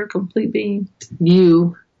already your complete being.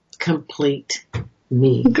 You complete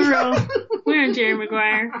me. Girl, we're in Jerry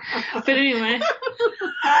Maguire. But anyway.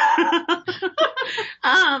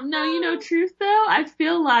 No, truth though, I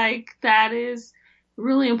feel like that is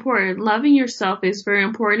really important. Loving yourself is very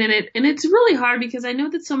important, and it's really hard because I know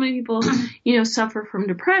that so many people, suffer from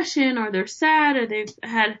depression, or they're sad, or they've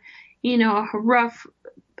had, a rough,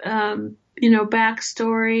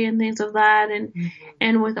 backstory and things of that,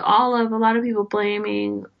 and with a lot of people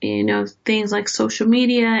blaming, things like social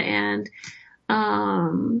media and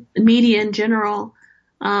media in general.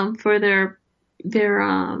 for their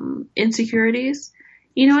insecurities.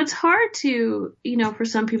 You know, it's hard to, you know, for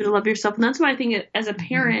some people to love yourself. And that's why I think as a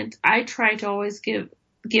parent, I try to always give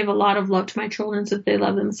a lot of love to my children so that they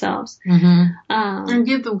love themselves. And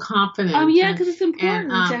give them confidence. Oh, yeah, because it's important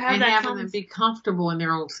to have and that having them be comfortable in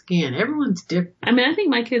their own skin. Everyone's different. I mean, I think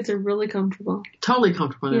my kids are really comfortable. Totally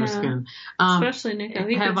comfortable in their skin. Especially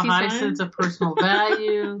Nico. Have a high sense of personal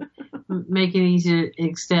value. Make it easy to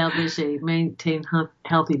establish maintain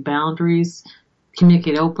healthy boundaries.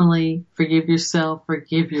 Communicate openly. Forgive yourself. I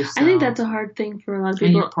think that's a hard thing for a lot of people.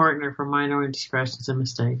 And your partner for minor indiscretions and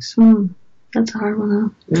mistakes. That's a hard one,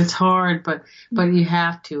 though. It's hard, but you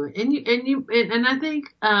have to. And I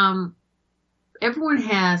think everyone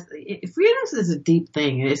has. Forgiveness is a deep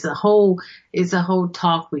thing. It's a whole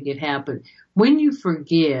talk we could have. But when you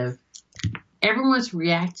forgive, everyone's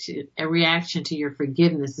reaction to your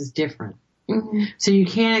forgiveness is different. So you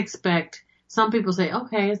can't expect. Some people say,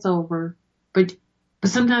 "Okay, it's over," but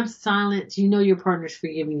sometimes silence, you know your partner's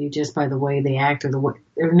forgiving you just by the way they act or the way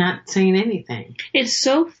they're not saying anything. It's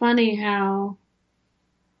so funny how,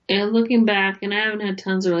 looking back, and I haven't had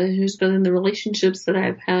tons of relationships, but in the relationships that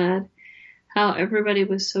I've had, how everybody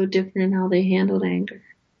was so different in how they handled anger.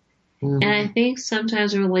 And I think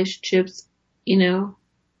sometimes in relationships, you know,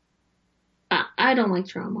 I don't like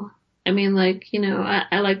drama. I mean, like, you know,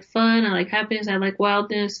 I like fun, I like happiness, I like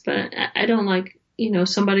wildness, but I don't like, you know,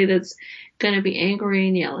 somebody that's going to be angry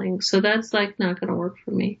and yelling. So that's like not going to work for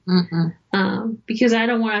me. Because I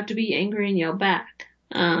don't want to have to be angry and yell back.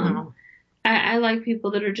 I like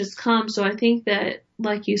people that are just calm. So I think that,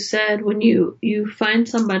 like you said, when you find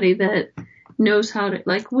somebody that knows how to,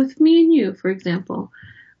 like with me and you, for example,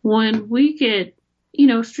 when we get, you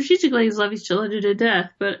know, strategic ladies love each other to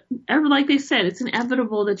death, but like they said, it's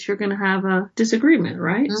inevitable that you're going to have a disagreement,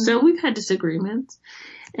 right? So we've had disagreements.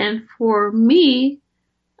 And for me,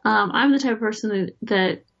 I'm the type of person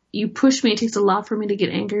that you push me. It takes a lot for me to get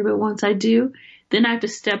angry, but once I do, then I have to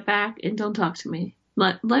step back and don't talk to me.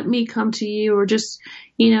 Let me come to you, or just,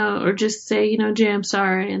 you know, or just say, you know, Jay, I'm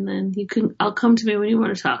sorry, and then I'll come to me when you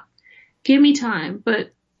want to talk. Give me time.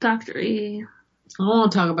 But Dr. E, I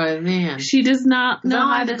won't talk about it then. She does not know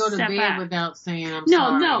how to go to step bed back without saying I'm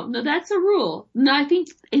sorry. No, that's a rule. No, I think,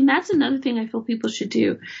 and that's another thing I feel people should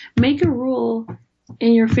do. Make a rule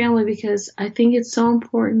in your family, because I think it's so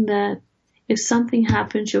important that if something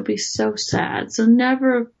happens, you'll be so sad. So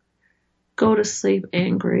never go to sleep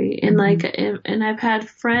angry. And like, and I've had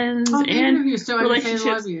friends and relationships.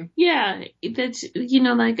 Love you. Yeah, that's, you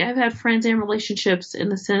know, like I've had friends and relationships in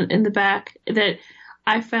the back that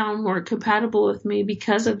I found more compatible with me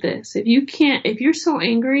because of this. If you're so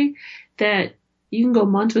angry that you can go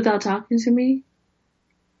months without talking to me,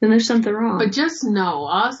 then there's something wrong. But just know,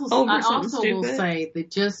 I also will say that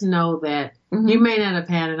just know that you may not have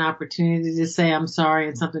had an opportunity to say I'm sorry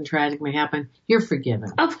and something tragic may happen. You're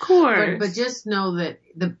forgiven. Of course. But just know that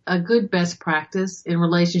a good best practice in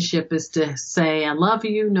relationship is to say I love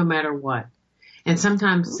you no matter what. And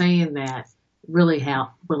sometimes saying that really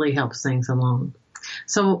helps things along.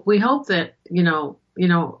 So we hope that, you know,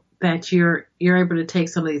 that you're able to take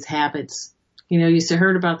some of these habits. You know, you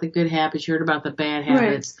heard about the good habits, you heard about the bad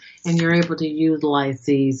habits, and you're able to utilize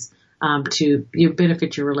these to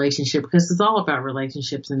benefit your relationship, because it's all about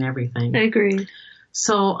relationships and everything. I agree.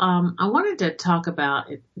 So I wanted to talk about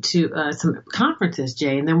some conferences,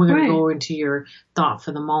 Jay, and then we're going to go into your thought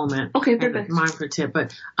for the moment. Okay, perfect. Mindful tip.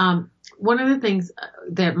 But one of the things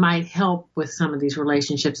that might help with some of these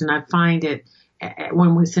relationships, and I find it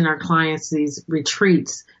when we send our clients these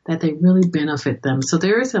retreats, that they really benefit them. So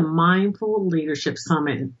there is a Mindful Leadership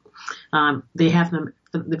Summit. They've had them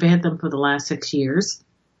for the last 6 years.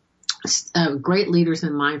 Great leaders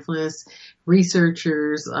in mindfulness,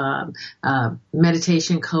 researchers,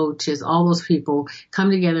 meditation coaches, all those people come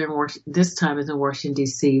together and work. This time is in Washington,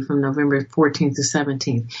 D.C. from November 14th to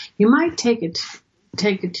 17th. You might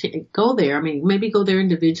go there. I mean, maybe go there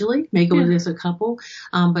individually, maybe go as a couple.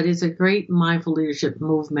 But it's a great mindful leadership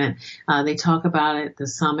movement. They talk about it. The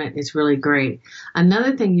summit is really great.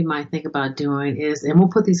 Another thing you might think about doing is, and we'll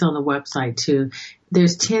put these on the website too,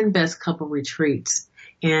 there's 10 best couple retreats.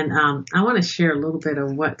 And, I want to share a little bit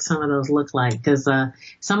of what some of those look like, because,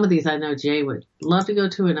 some of these I know Jay would love to go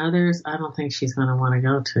to, and others I don't think she's going to want to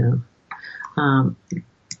go to.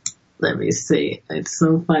 Let me see. It's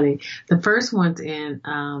so funny. The first one's in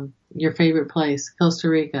your favorite place, Costa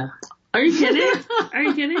Rica. Are you kidding? Are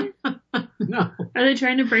you kidding? No. Are they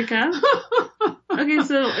trying to break up? Okay,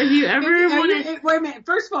 so if you ever want wait a minute.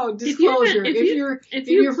 First of all, disclosure. If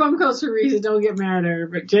you're from Costa Rica, don't get mad at her.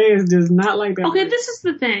 But Jay does not like that. Okay, this is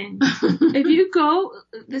the thing. If you go,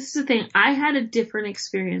 this is the thing. I had a different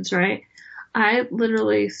experience, right? I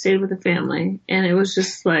literally stayed with a family, and it was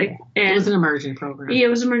just like, it was an emergent program. Yeah, it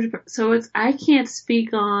was an emergent. So I can't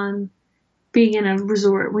speak on being in a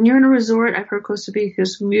resort. When you're in a resort, I've heard Costa Rica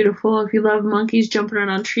is beautiful. If you love monkeys jumping around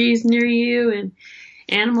on trees near you and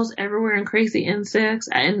animals everywhere and crazy insects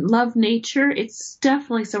and love nature, it's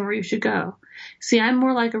definitely somewhere you should go. See, I'm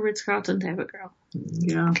more like a Ritz-Carlton type of girl.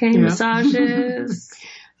 Yeah. Okay, yeah. Massages.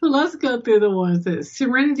 So let's go through the ones that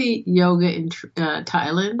Serenity Yoga in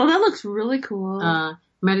Thailand. Oh, that looks really cool.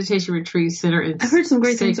 Meditation Retreat Center in I've heard some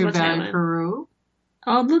great things about Valley, Thailand. Peru.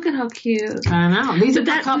 Oh, look at how cute. I know. These are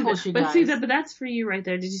for couples, you guys. But that's for you right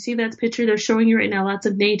there. Did you see that picture they're showing you right now? Lots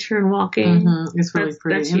of nature and walking. Mm-hmm. It's really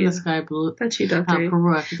pretty. In the sky blue. That's you, Dr.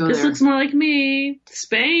 Peru, I have to go this there. Looks more like me.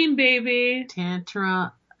 Spain, baby.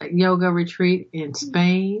 Tantra Yoga Retreat in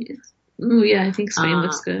Spain. Ooh, yeah, I think Spain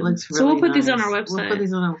looks good. Looks really so we'll put nice. these on our website. We'll put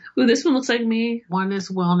these on Ooh, this one looks like me.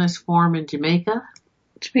 Oneness Wellness Forum in Jamaica.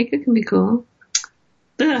 Jamaica can be cool.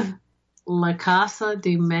 Ugh. La Casa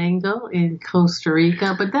de Mango in Costa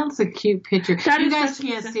Rica, but that's a cute picture. You guys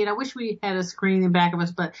can't see it. I wish we had a screen in back of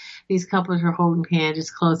us, but these couples are holding hands,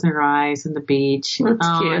 just closing their eyes on the beach.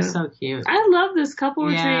 That's cute. It's so cute. I love this couple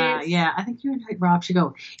retreat. Yeah. I think you and Rob should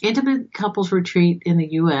go. Intimate Couples Retreat in the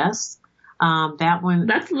U.S. That one.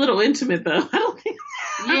 That's a little intimate, though. I don't think.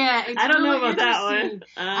 Yeah, I don't know about that one.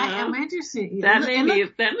 I'm interested. That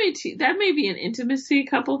may be an intimacy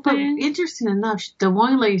couple thing. But interesting enough, the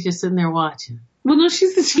one lady's just sitting there watching. Well, no,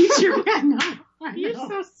 she's the teacher. I know. You're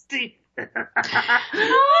so stupid.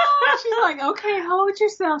 She's like, okay, hold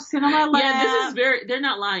yourself, sit on my lap. Yeah, they're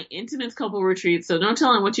not lying. Intimate couple retreat, so don't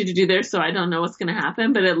tell them what you to do there, so I don't know what's going to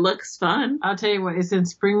happen, but it looks fun. I'll tell you what, it's in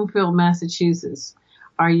Springfield, Massachusetts.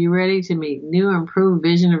 Are you ready to meet new improved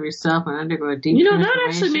vision of yourself and undergo a deep transformation? That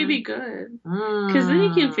actually may be good. Because then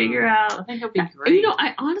you can figure out. I think it'll be great.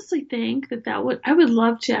 I honestly think I would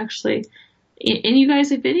love to actually, and you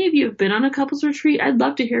guys, if any of you have been on a couples retreat, I'd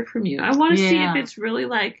love to hear from you. I want to see if it's really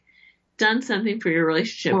like done something for your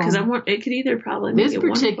relationship. Because it could either probably make it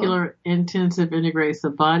wonderful. This particular intensive integrates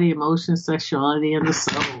the body, emotion, sexuality, and the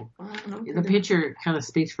soul. The picture kind of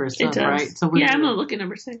speaks for itself, right? So I'm going to look at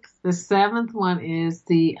number 6. The 7th one is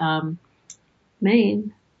the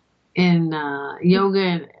Maine in yoga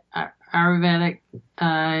and Ayurvedic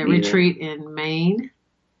retreat in Maine,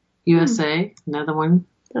 USA. Another one.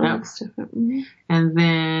 That looks different. Mm-hmm. And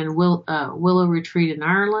then Willow Retreat in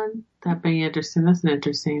Ireland. That'd be interesting. That's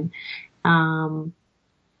interesting. Bali,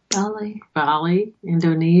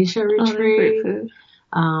 Indonesia retreat. Great food.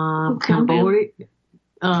 Cambodia.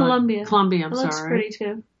 Colombia. I'm sorry. Looks pretty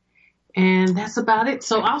too. And that's about it.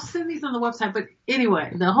 So I'll send these on the website. But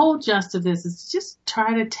anyway, the whole gist of this is just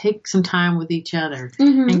try to take some time with each other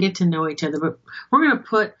and get to know each other. But we're going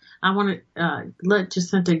to I want to let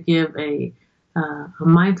Jacinta give a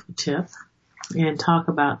mindful tip and talk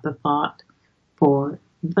about the thought for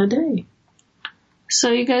the day.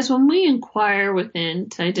 So you guys, when we inquire within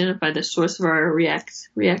to identify the source of our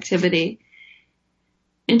reactivity,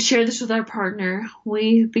 and share this with our partner,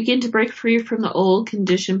 we begin to break free from the old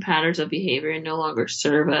conditioned patterns of behavior and no longer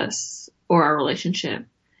serve us or our relationship.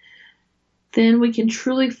 Then we can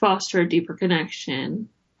truly foster a deeper connection.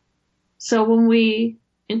 So when we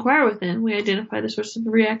inquire within, we identify the source of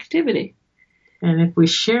the reactivity. And if we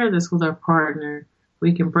share this with our partner,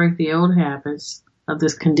 we can break the old habits of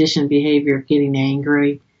this conditioned behavior of getting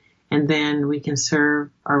angry, and then we can serve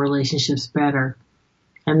our relationships better.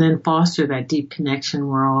 And then foster that deep connection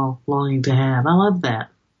we're all longing to have. I love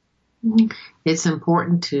that. Mm-hmm. It's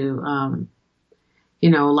important to,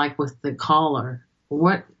 like with the caller,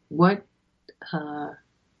 what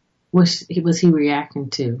was he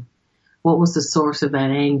reacting to? What was the source of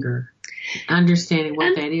that anger? Understanding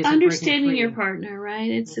what that is. Understanding your partner,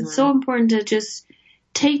 right? It's so important to just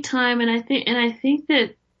take time. And I think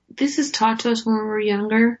that this is taught to us when we were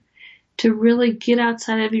younger, to really get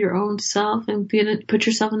outside of your own self and put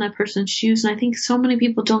yourself in that person's shoes. And I think so many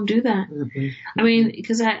people don't do that. Mm-hmm. I mean,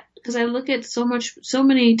 because I look at so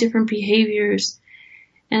many different behaviors,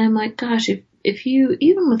 and I'm like, gosh, if you,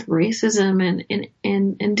 even with racism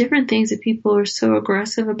and different things that people are so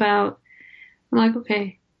aggressive about, I'm like,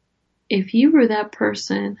 okay, if you were that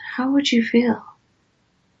person, how would you feel?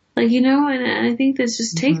 Like, and I think that's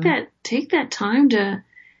just take that time to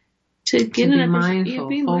get in mindful,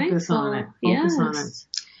 focus on it. Focus on it.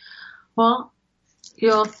 Well,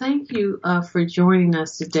 Y'all, thank you for joining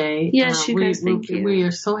us today. Yes, you guys, thank you. We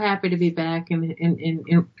are so happy to be back and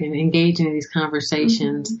engaging in these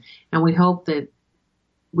conversations, and we hope that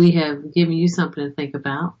we have given you something to think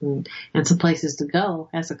about and some places to go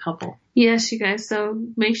as a couple. Yes, you guys. So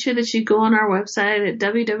make sure that you go on our website at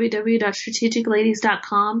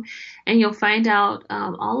www.strategicladies.com, and you'll find out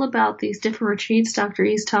all about these different retreats Dr.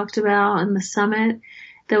 East talked about and the summit.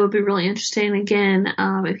 That would be really interesting. Again,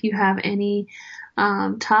 if you have any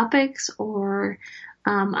topics or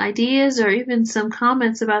ideas or even some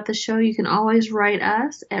comments about the show, you can always write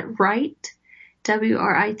us at WRITE,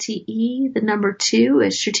 W-R-I-T-E, the number 2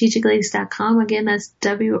 at strategicladies.com. Again, that's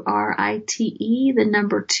W-R-I-T-E, the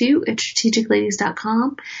number 2 at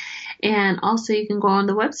strategicladies.com. And also you can go on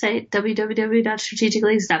the website,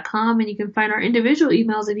 www.strategicladies.com, and you can find our individual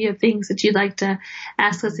emails if you have things that you'd like to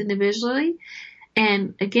ask us individually.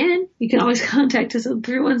 And again, you can always contact us on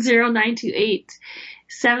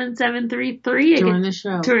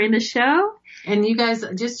 310-928-7733 during the show. And you guys,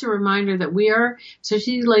 just a reminder that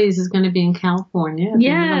Strategic Ladies is going to be in California at the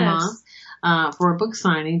end of the month for a book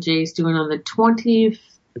signing. Jay's doing on the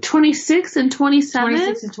 26th and 27th.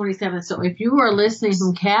 26th and 27th. So if you are listening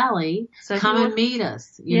from Cali, come and meet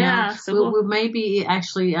us. You know, so we may be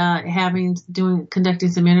actually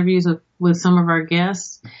conducting some interviews with some of our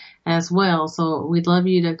guests as well. So we'd love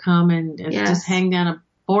you to come and just hang down at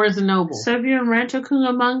Barnes & Noble. So if you're in Rancho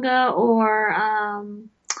Cucamonga or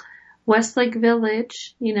Westlake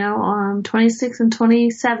Village, on 26th and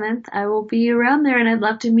 27th, I will be around there, and I'd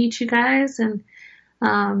love to meet you guys and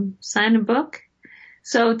sign a book.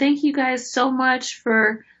 So thank you guys so much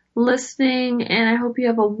for listening, and I hope you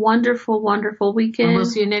have a wonderful, wonderful weekend. And we'll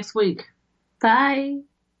see you next week. Bye.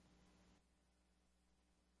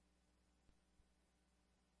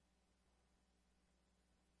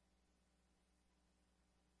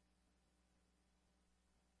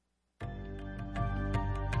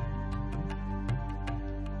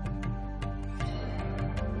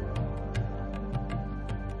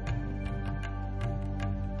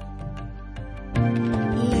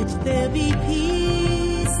 Let there be peace.